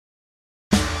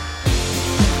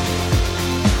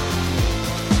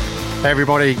Hey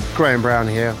everybody, Graham Brown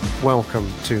here. Welcome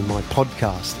to my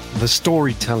podcast, The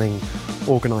Storytelling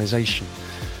Organization.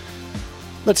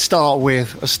 Let's start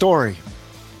with a story.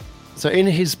 So in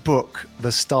his book,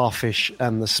 The Starfish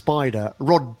and the Spider,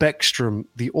 Rod Beckstrom,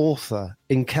 the author,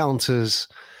 encounters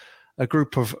a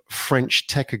group of French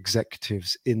tech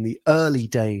executives in the early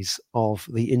days of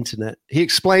the internet. He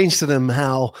explains to them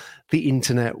how the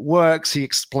internet works. He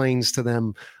explains to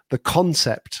them the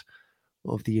concept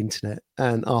of the internet.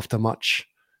 And after much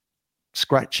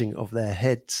scratching of their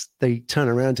heads, they turn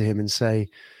around to him and say,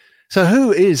 "So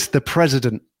who is the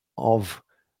president of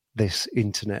this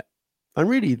internet?" And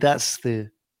really, that's the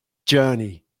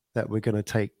journey that we're going to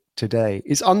take today,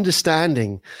 is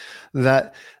understanding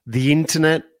that the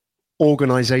internet,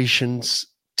 organizations,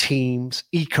 teams,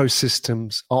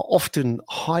 ecosystems are often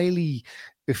highly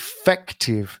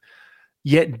effective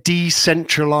yet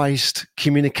decentralized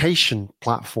communication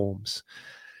platforms.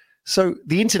 So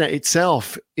the internet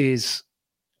itself is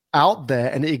out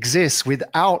there and it exists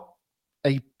without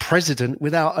a president,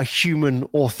 without a human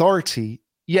authority,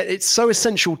 yet it's so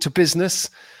essential to business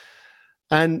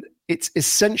and it's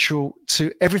essential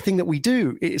to everything that we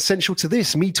do. It's essential to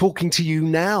this. Me talking to you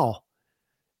now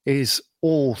is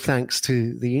all thanks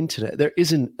to the internet. There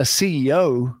isn't a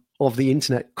CEO of the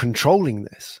internet controlling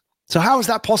this. So how is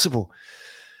that possible?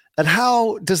 And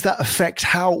how does that affect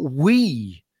how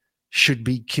we should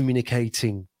be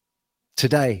communicating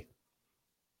today?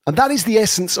 And that is the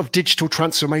essence of digital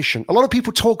transformation. A lot of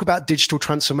people talk about digital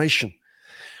transformation.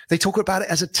 They talk about it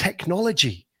as a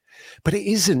technology, but it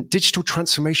isn't. Digital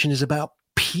transformation is about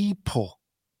people.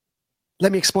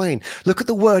 Let me explain. Look at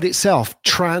the word itself,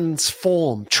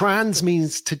 transform. Trans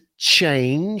means to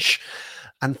change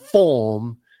and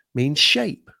form means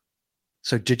shape.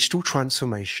 So digital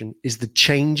transformation is the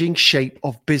changing shape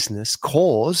of business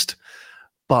caused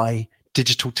by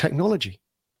digital technology.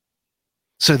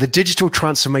 So the digital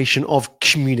transformation of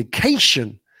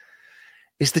communication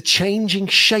is the changing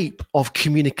shape of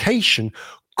communication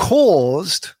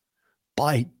caused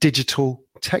by digital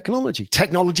technology.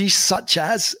 Technology such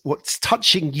as what's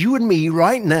touching you and me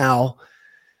right now,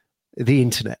 the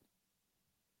internet.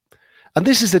 And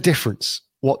this is the difference.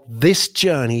 What this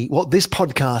journey, what this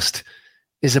podcast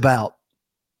is about.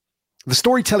 The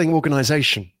Storytelling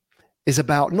Organization is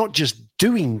about not just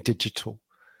doing digital,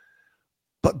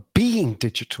 but being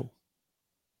digital.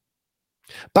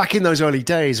 Back in those early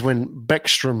days when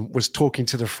Beckstrom was talking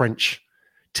to the French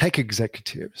tech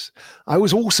executives, I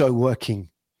was also working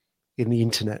in the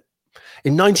internet.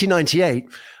 In 1998,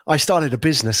 I started a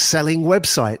business selling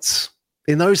websites.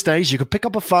 In those days, you could pick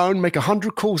up a phone, make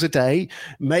 100 calls a day.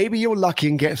 Maybe you're lucky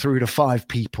and get through to 5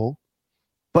 people.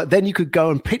 But then you could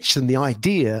go and pitch them the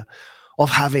idea of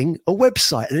having a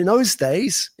website. And in those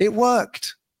days, it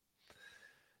worked.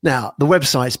 Now, the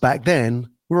websites back then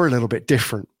were a little bit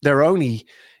different. There were only,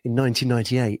 in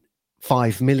 1998,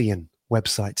 5 million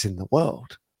websites in the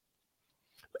world.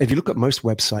 If you look at most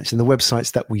websites and the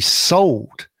websites that we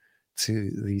sold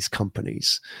to these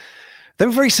companies, they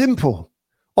were very simple.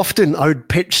 Often I would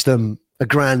pitch them a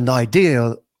grand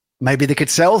idea. Maybe they could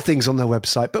sell things on their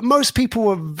website, but most people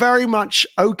were very much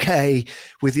okay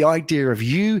with the idea of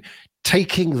you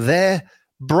taking their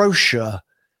brochure,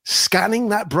 scanning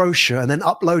that brochure, and then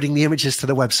uploading the images to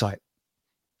the website.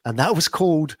 And that was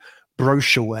called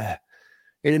brochureware.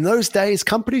 And in those days,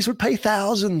 companies would pay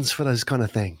thousands for those kind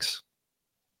of things.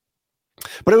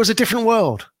 But it was a different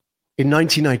world. In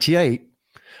 1998,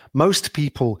 most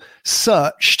people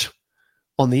searched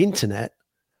on the internet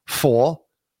for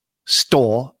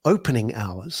store opening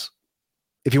hours.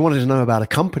 If you wanted to know about a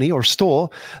company or a store,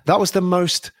 that was the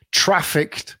most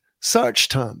trafficked search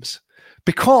terms,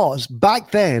 because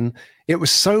back then it was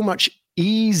so much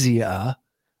easier,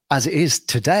 as it is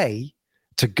today,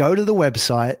 to go to the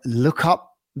website, look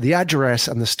up the address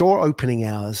and the store opening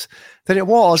hours than it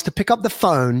was to pick up the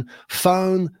phone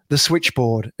the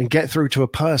switchboard and get through to a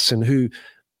person who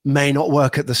may not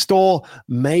work at the store,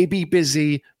 may be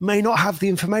busy, may not have the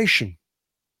information.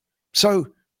 So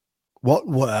what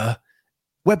were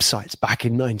websites back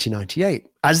in 1998?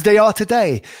 As they are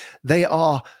today, they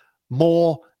are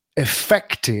more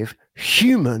effective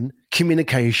human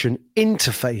communication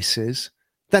interfaces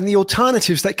than the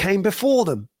alternatives that came before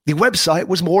them. The website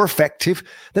was more effective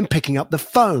than picking up the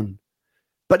phone,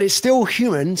 but it's still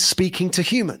humans speaking to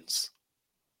humans.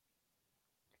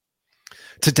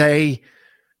 Today,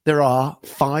 there are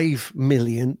 5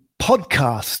 million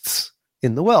podcasts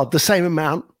in the world, the same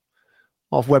amount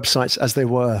of websites as they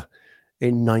were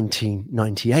in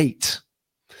 1998.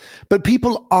 But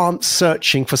people aren't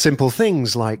searching for simple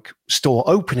things like store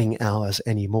opening hours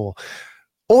anymore.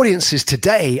 Audiences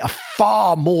today are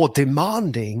far more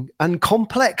demanding and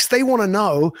complex. They want to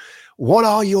know, what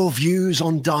are your views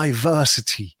on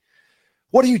diversity?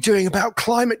 What are you doing about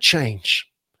climate change?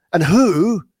 And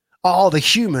who are the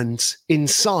humans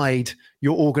inside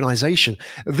your organization?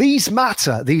 These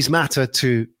matter. These matter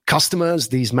to customers.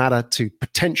 These matter to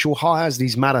potential hires.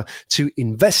 These matter to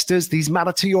investors. These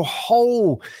matter to your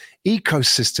whole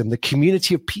ecosystem, the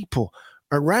community of people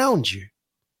around you.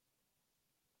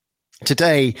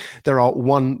 Today, there are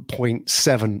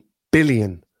 1.7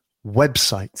 billion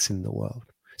websites in the world.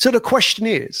 So the question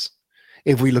is,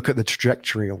 if we look at the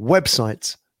trajectory of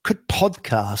websites, could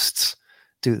podcasts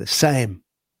do the same?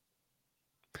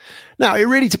 Now, it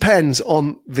really depends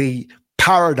on the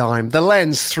paradigm, the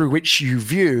lens through which you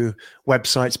view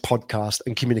websites, podcasts,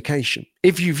 and communication.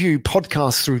 If you view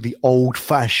podcasts through the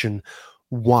old-fashioned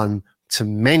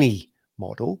one-to-many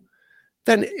model,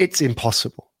 then it's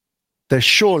impossible. There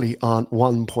surely aren't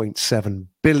 1.7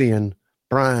 billion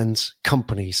brands,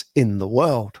 companies in the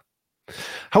world.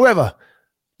 However,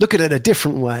 look at it a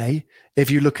different way.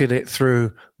 If you look at it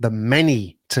through the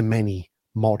many-to-many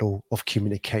model of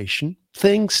communication,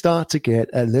 things start to get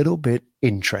a little bit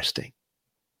interesting.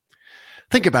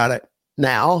 Think about it.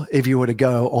 Now, if you were to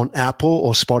go on Apple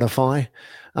or Spotify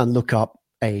and look up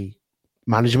a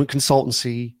management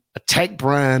consultancy, a tech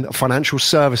brand, a financial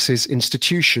services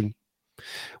institution,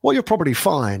 what you'll probably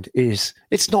find is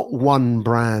it's not one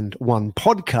brand, one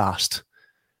podcast,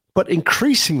 but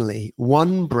increasingly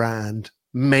one brand,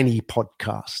 many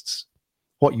podcasts.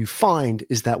 What you find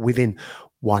is that within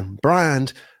one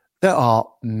brand, there are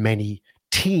many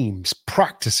teams,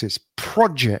 practices,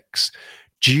 projects,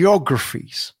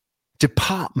 geographies,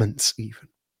 departments even.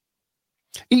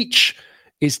 Each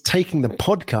is taking the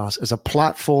podcast as a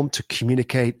platform to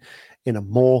communicate in a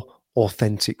more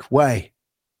authentic way.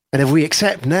 And if we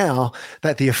accept now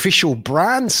that the official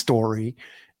brand story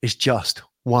is just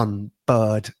one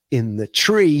bird in the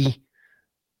tree,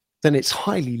 then it's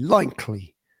highly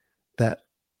likely that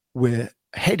we're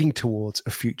heading towards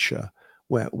a future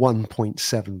where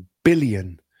 1.7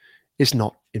 billion is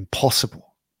not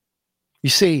impossible. You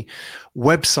see,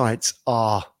 websites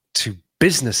are to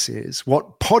businesses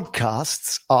what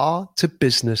podcasts are to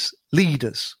business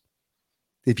leaders.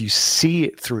 If you see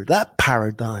it through that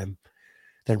paradigm,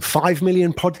 then 5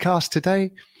 million podcasts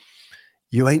today,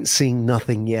 you ain't seen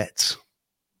nothing yet.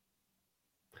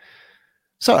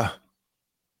 So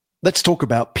let's talk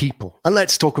about people and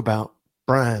let's talk about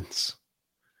brands.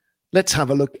 Let's have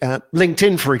a look at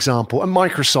LinkedIn, for example. And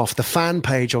Microsoft, the fan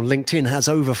page on LinkedIn has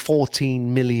over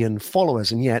 14 million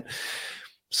followers. And yet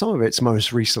some of its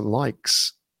most recent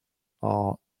likes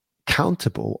are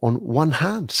countable on one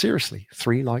hand. Seriously,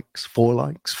 3 likes, 4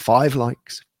 likes, 5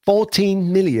 likes,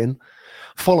 14 million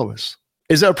followers.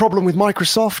 Is there a problem with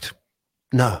Microsoft?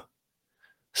 No.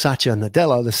 Satya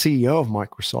Nadella, the CEO of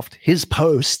Microsoft, his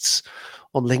posts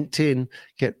on LinkedIn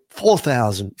get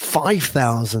 4,000,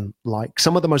 5,000 likes,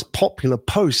 some of the most popular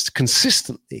posts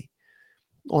consistently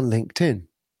on LinkedIn.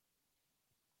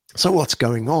 So what's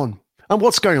going on? And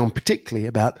what's going on particularly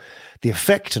about the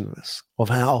effectiveness of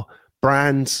how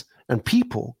brands and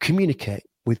people communicate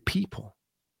with people?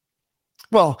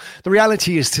 Well, the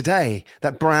reality is today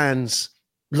that brands,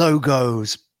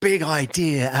 logos, big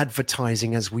idea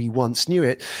advertising as we once knew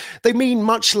it, they mean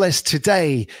much less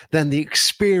today than the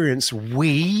experience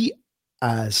we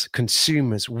as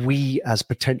consumers, we as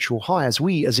potential hires,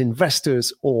 we as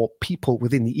investors or people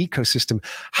within the ecosystem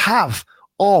have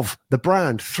of the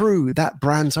brand through that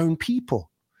brand's own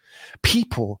people.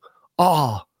 People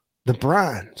are the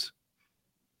brand.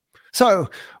 So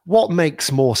what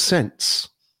makes more sense?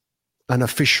 An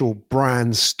official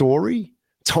brand story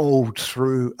told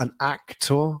through an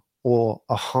actor or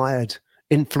a hired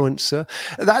influencer?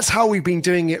 That's how we've been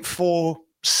doing it for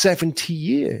 70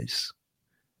 years.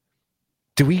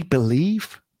 Do we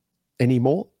believe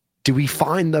anymore? Do we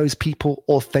find those people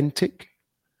authentic?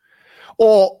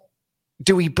 Or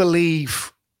do we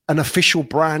believe an official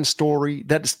brand story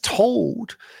that's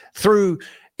told through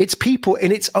its people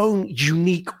in its own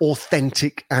unique,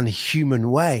 authentic, and human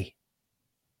way?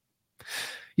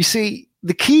 You see,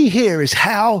 the key here is,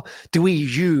 how do we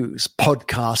use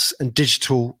podcasts and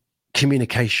digital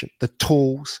communication, the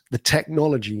tools, the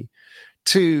technology,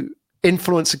 to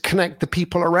influence and connect the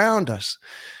people around us?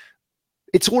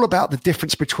 It's all about the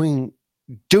difference between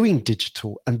doing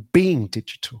digital and being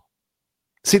digital.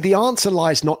 See, the answer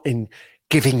lies not in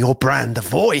giving your brand a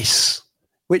voice,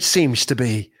 which seems to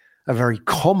be a very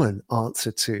common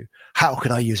answer to, how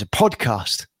could I use a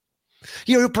podcast?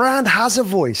 Your brand has a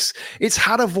voice. It's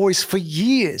had a voice for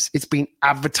years. It's been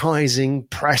advertising,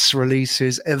 press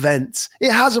releases, events.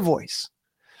 It has a voice.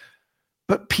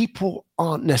 But people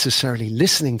aren't necessarily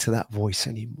listening to that voice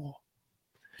anymore.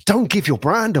 Don't give your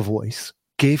brand a voice.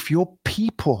 Give your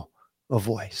people a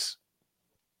voice.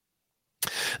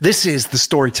 This is the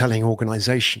storytelling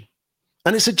organization.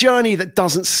 And it's a journey that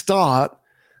doesn't start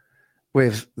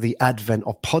with the advent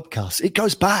of podcasts. It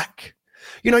goes back.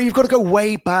 You've got to go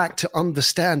way back to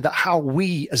understand that how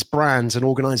we as brands and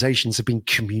organizations have been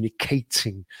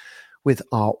communicating with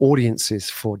our audiences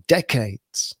for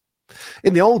decades.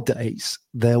 In the old days,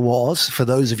 there was, for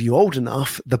those of you old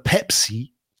enough, the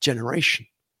Pepsi generation.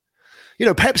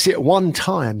 Pepsi at one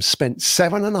time spent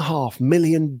 $7.5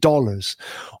 million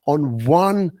on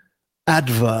one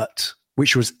advert,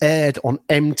 which was aired on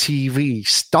MTV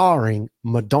starring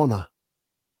Madonna.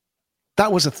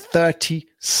 That was a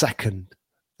 30-second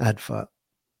advert.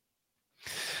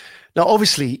 Now,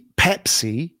 obviously,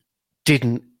 Pepsi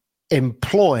didn't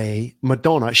employ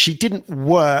Madonna. She didn't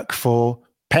work for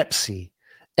Pepsi.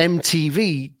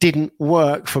 MTV didn't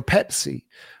work for Pepsi.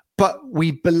 But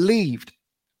we believed,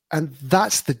 and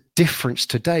that's the difference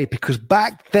today, because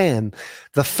back then,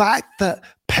 the fact that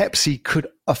Pepsi could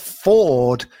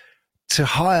afford to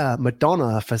hire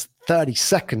Madonna for 30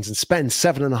 seconds and spend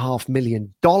 $7.5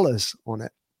 million on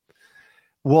it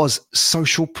was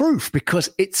social proof, because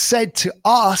it said to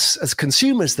us as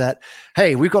consumers that,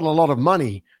 hey, we've got a lot of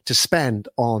money to spend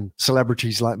on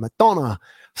celebrities like Madonna.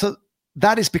 So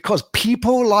that is because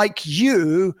people like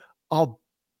you are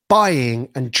buying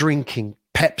and drinking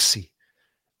Pepsi.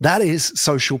 That is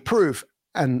social proof.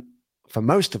 And for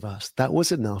most of us, that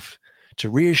was enough to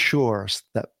reassure us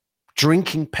that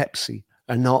drinking Pepsi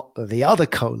and not the other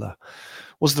cola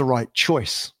was the right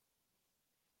choice.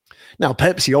 Now,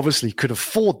 Pepsi obviously could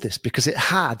afford this because it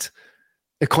had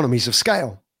economies of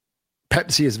scale.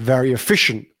 Pepsi is very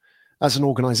efficient as an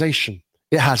organization.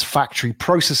 It has factory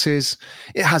processes.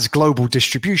 It has global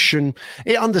distribution.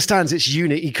 It understands its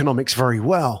unit economics very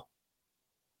well.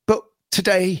 But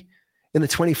today, in the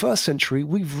 21st century,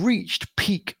 we've reached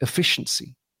peak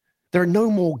efficiency. There are no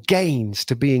more gains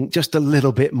to being just a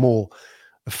little bit more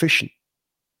efficient.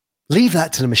 Leave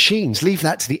that to the machines. Leave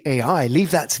that to the AI.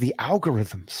 Leave that to the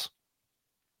algorithms.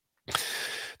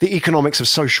 The economics of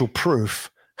social proof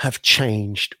have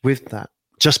changed with that.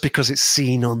 Just because it's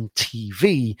seen on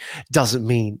TV doesn't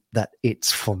mean that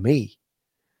it's for me.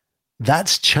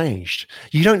 That's changed.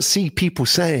 You don't see people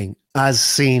saying, as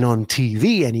seen on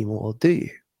TV anymore, do you?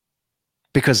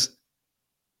 Because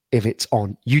if it's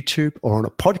on YouTube or on a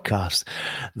podcast,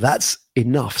 that's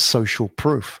enough social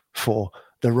proof for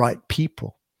the right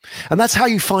people. And that's how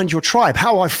you find your tribe.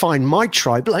 How I find my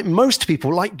tribe, like most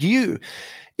people, like you,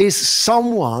 is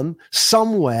someone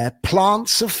somewhere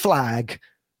plants a flag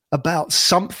about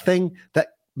something that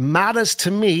matters to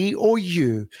me or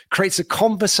you, creates a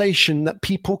conversation that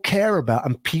people care about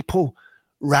and people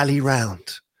rally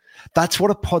round. That's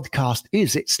what a podcast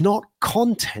is. It's not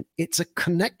content, it's a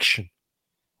connection.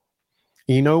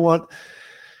 You know what?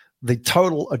 The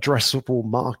total addressable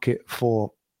market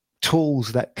for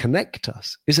tools that connect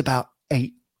us is about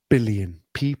 8 billion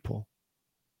people.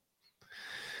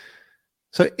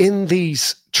 So in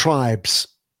these tribes,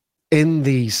 in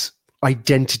these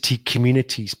identity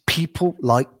communities, people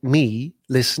like me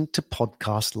listen to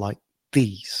podcasts like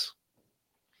these.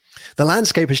 The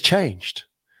landscape has changed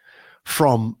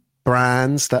from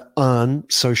brands that earn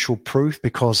social proof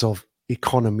because of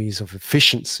economies of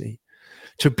efficiency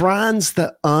to brands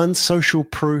that earn social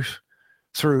proof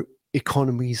through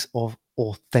economies of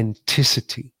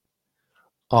authenticity.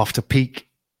 After peak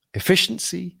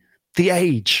efficiency, the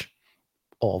age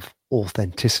of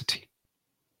authenticity.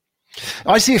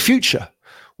 I see a future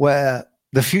where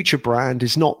the future brand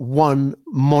is not one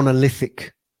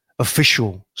monolithic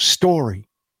official story.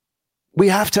 We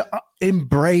have to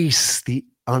embrace the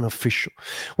unofficial.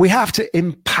 We have to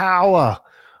empower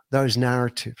those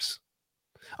narratives.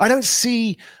 I don't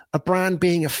see a brand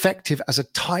being effective as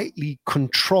a tightly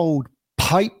controlled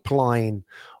pipeline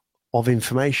of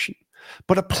information,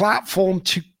 but a platform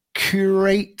to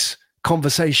curate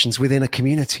conversations within a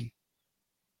community.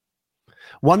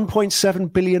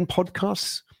 1.7 billion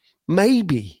podcasts,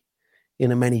 maybe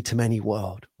in a many-to-many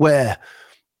world where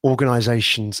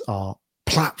organizations are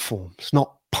platforms,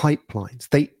 not pipelines.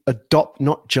 They adopt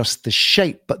not just the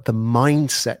shape, but the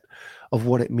mindset of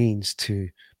what it means to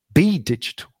be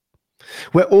digital,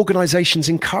 where organizations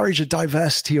encourage a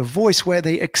diversity of voice, where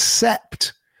they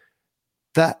accept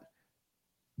that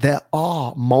there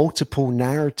are multiple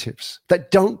narratives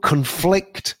that don't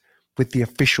conflict with the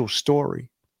official story,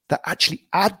 that actually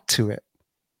add to it,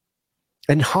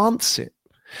 enhance it,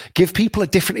 give people a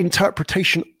different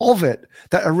interpretation of it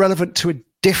that are relevant to a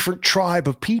different tribe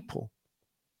of people.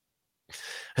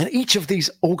 And each of these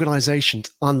organizations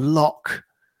unlock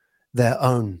their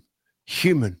own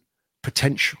human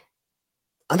potential.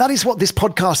 And that is what this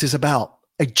podcast is about,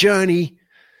 a journey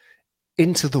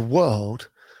into the world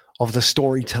of the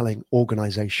storytelling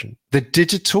organization, the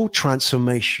digital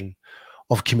transformation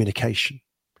of communication.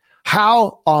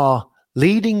 How are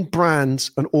leading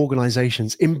brands and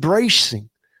organizations embracing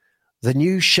the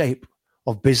new shape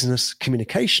of business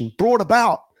communication brought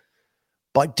about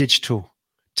by digital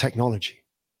technology?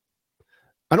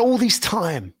 And all this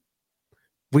time,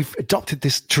 we've adopted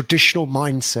this traditional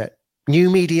mindset, new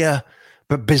media,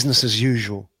 but business as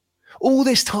usual. All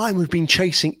this time, we've been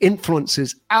chasing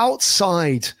influences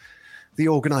outside the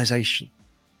organization.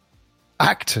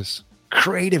 Actors,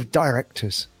 creative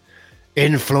directors,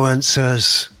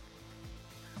 influencers.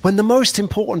 When the most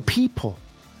important people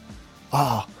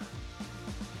are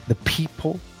the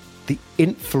people, the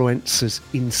influencers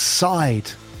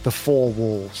inside the four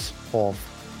walls of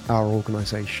our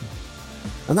organization.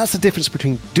 And that's the difference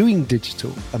between doing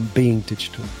digital and being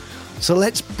digital. So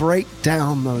let's break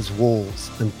down those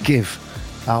walls and give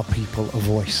our people a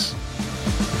voice.